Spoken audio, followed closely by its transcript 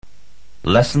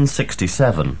Lesson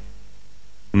 67.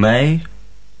 May,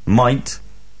 might,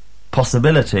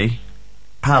 possibility,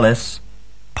 palace,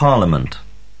 parliament.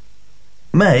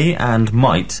 May and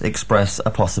might express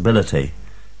a possibility.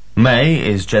 May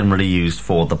is generally used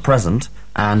for the present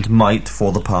and might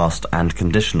for the past and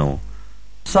conditional.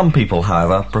 Some people,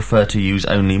 however, prefer to use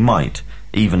only might,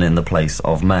 even in the place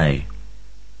of may.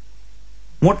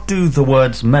 What do the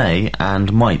words may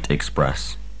and might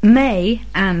express? May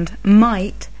and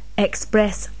might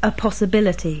express a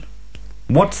possibility.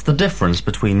 What's the difference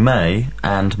between may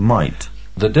and might?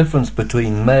 The difference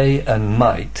between may and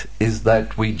might is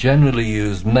that we generally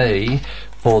use may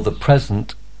for the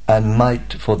present and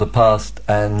might for the past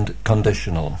and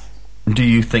conditional. Do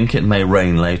you think it may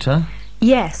rain later?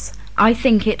 Yes, I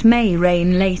think it may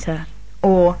rain later.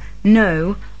 Or,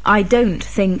 no, I don't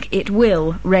think it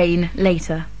will rain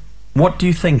later. What do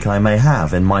you think I may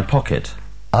have in my pocket?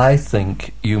 I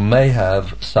think you may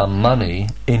have some money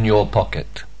in your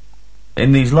pocket.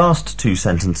 In these last two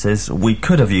sentences, we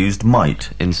could have used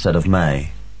might instead of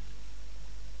may.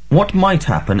 What might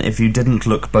happen if you didn't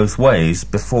look both ways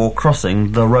before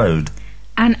crossing the road?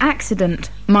 An accident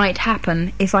might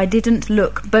happen if I didn't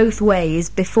look both ways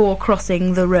before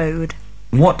crossing the road.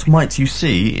 What might you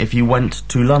see if you went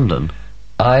to London?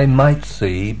 I might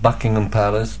see Buckingham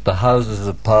Palace, the Houses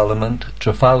of Parliament,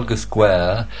 Trafalgar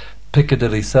Square,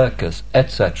 Piccadilly Circus,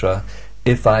 etc.,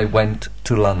 if I went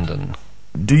to London.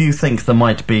 Do you think there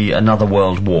might be another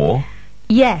world war?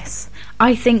 Yes,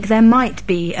 I think there might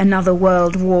be another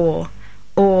world war.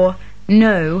 Or,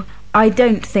 no, I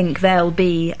don't think there'll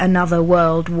be another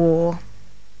world war.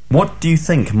 What do you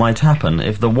think might happen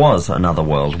if there was another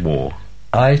world war?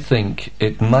 I think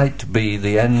it might be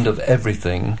the end of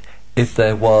everything if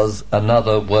there was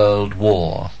another world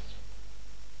war.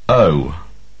 O.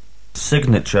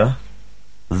 Signature,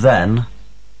 then,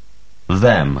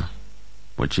 them,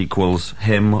 which equals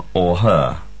him or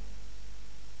her.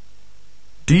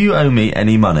 Do you owe me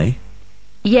any money?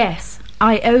 Yes,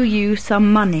 I owe you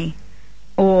some money.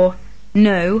 Or,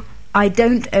 no, I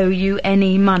don't owe you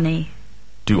any money.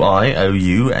 Do I owe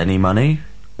you any money?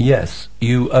 Yes,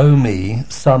 you owe me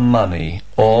some money.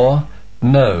 Or,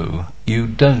 no, you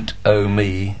don't owe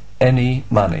me any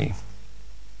money.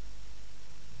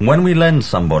 When we lend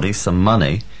somebody some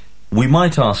money, we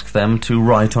might ask them to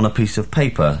write on a piece of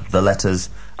paper the letters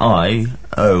I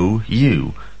owe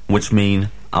you, which mean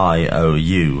I owe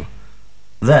you.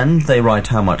 Then they write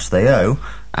how much they owe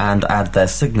and add their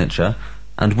signature,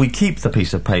 and we keep the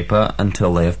piece of paper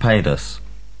until they have paid us.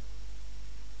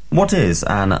 What is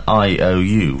an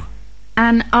IOU?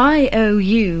 An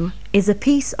IOU is a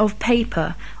piece of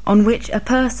paper on which a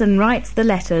person writes the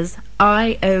letters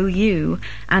I owe you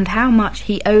and how much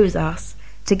he owes us,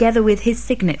 together with his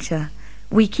signature.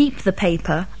 We keep the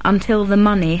paper until the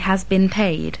money has been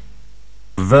paid.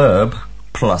 Verb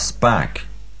plus back.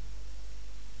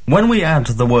 When we add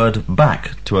the word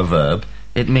back to a verb,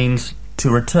 it means to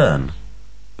return.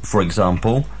 For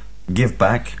example, give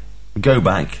back, go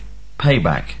back, pay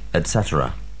back,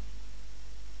 etc.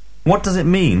 What does it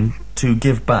mean to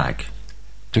give back?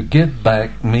 To give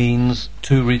back means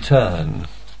to return.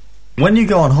 When you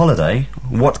go on holiday,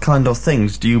 what kind of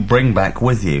things do you bring back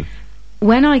with you?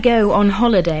 When I go on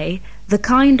holiday, the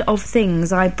kind of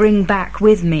things I bring back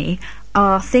with me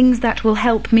are things that will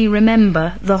help me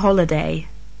remember the holiday.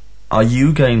 Are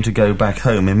you going to go back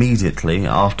home immediately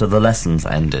after the lessons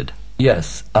ended?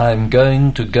 Yes, I'm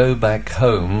going to go back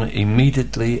home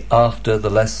immediately after the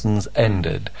lessons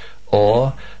ended.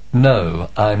 Or, no,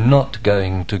 I'm not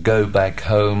going to go back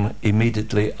home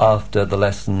immediately after the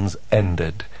lessons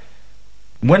ended.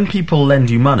 When people lend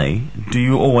you money, do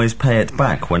you always pay it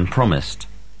back when promised?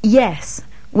 Yes,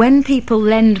 when people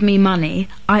lend me money,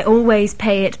 I always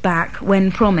pay it back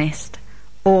when promised.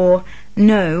 Or,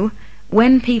 no,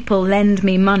 when people lend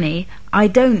me money, I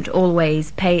don't always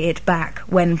pay it back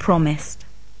when promised.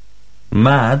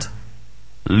 Mad,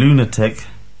 lunatic,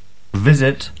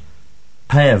 visit,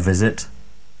 pay a visit,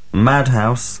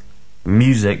 madhouse,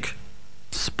 music,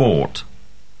 sport.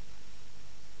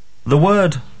 The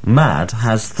word mad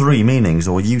has three meanings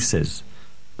or uses: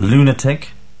 lunatic,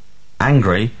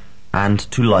 angry, and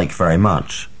to like very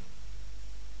much.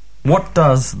 What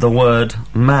does the word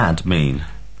mad mean?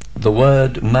 The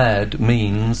word mad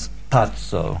means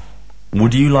pazzo.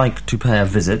 Would you like to pay a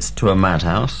visit to a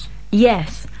madhouse?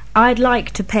 Yes, I'd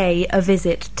like to pay a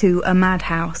visit to a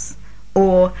madhouse.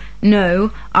 Or,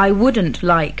 no, I wouldn't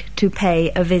like to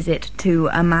pay a visit to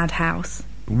a madhouse.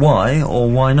 Why or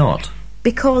why not?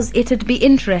 Because it'd be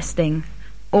interesting.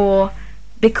 Or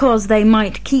because they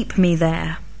might keep me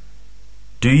there.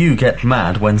 Do you get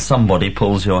mad when somebody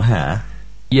pulls your hair?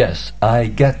 Yes, I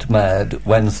get mad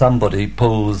when somebody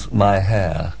pulls my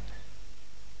hair.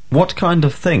 What kind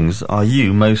of things are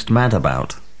you most mad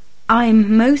about?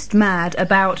 I'm most mad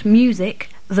about music,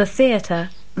 the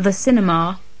theatre, the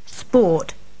cinema,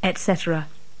 sport, etc.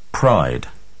 Pride.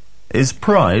 Is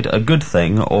pride a good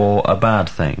thing or a bad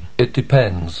thing? It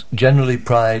depends. Generally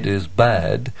pride is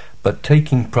bad, but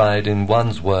taking pride in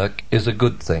one's work is a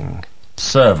good thing.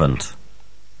 Servant.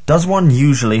 Does one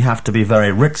usually have to be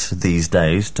very rich these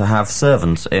days to have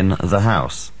servants in the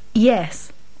house?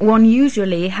 Yes, one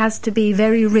usually has to be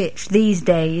very rich these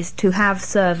days to have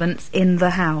servants in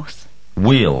the house.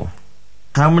 Wheel.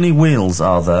 How many wheels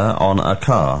are there on a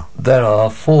car? There are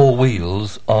 4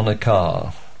 wheels on a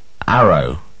car.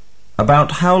 Arrow.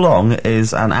 About how long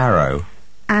is an arrow?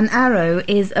 An arrow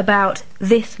is about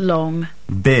this long.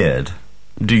 Beard.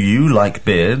 Do you like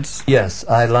beards? Yes,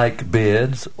 I like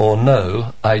beards, or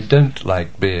no, I don't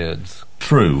like beards.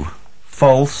 True.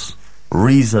 False.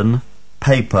 Reason.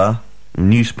 Paper.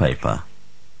 Newspaper.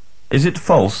 Is it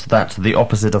false that the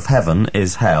opposite of heaven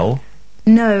is hell?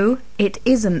 No, it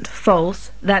isn't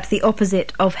false that the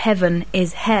opposite of heaven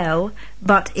is hell,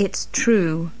 but it's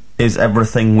true. Is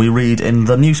everything we read in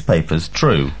the newspapers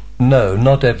true? No,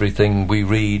 not everything we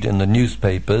read in the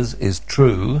newspapers is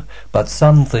true, but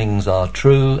some things are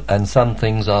true and some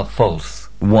things are false.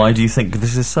 Why do you think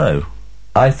this is so?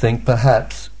 I think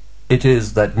perhaps it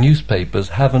is that newspapers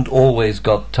haven't always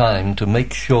got time to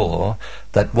make sure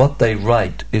that what they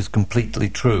write is completely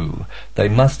true. They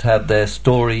must have their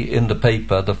story in the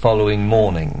paper the following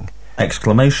morning.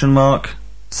 Exclamation mark.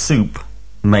 Soup.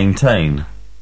 Maintain.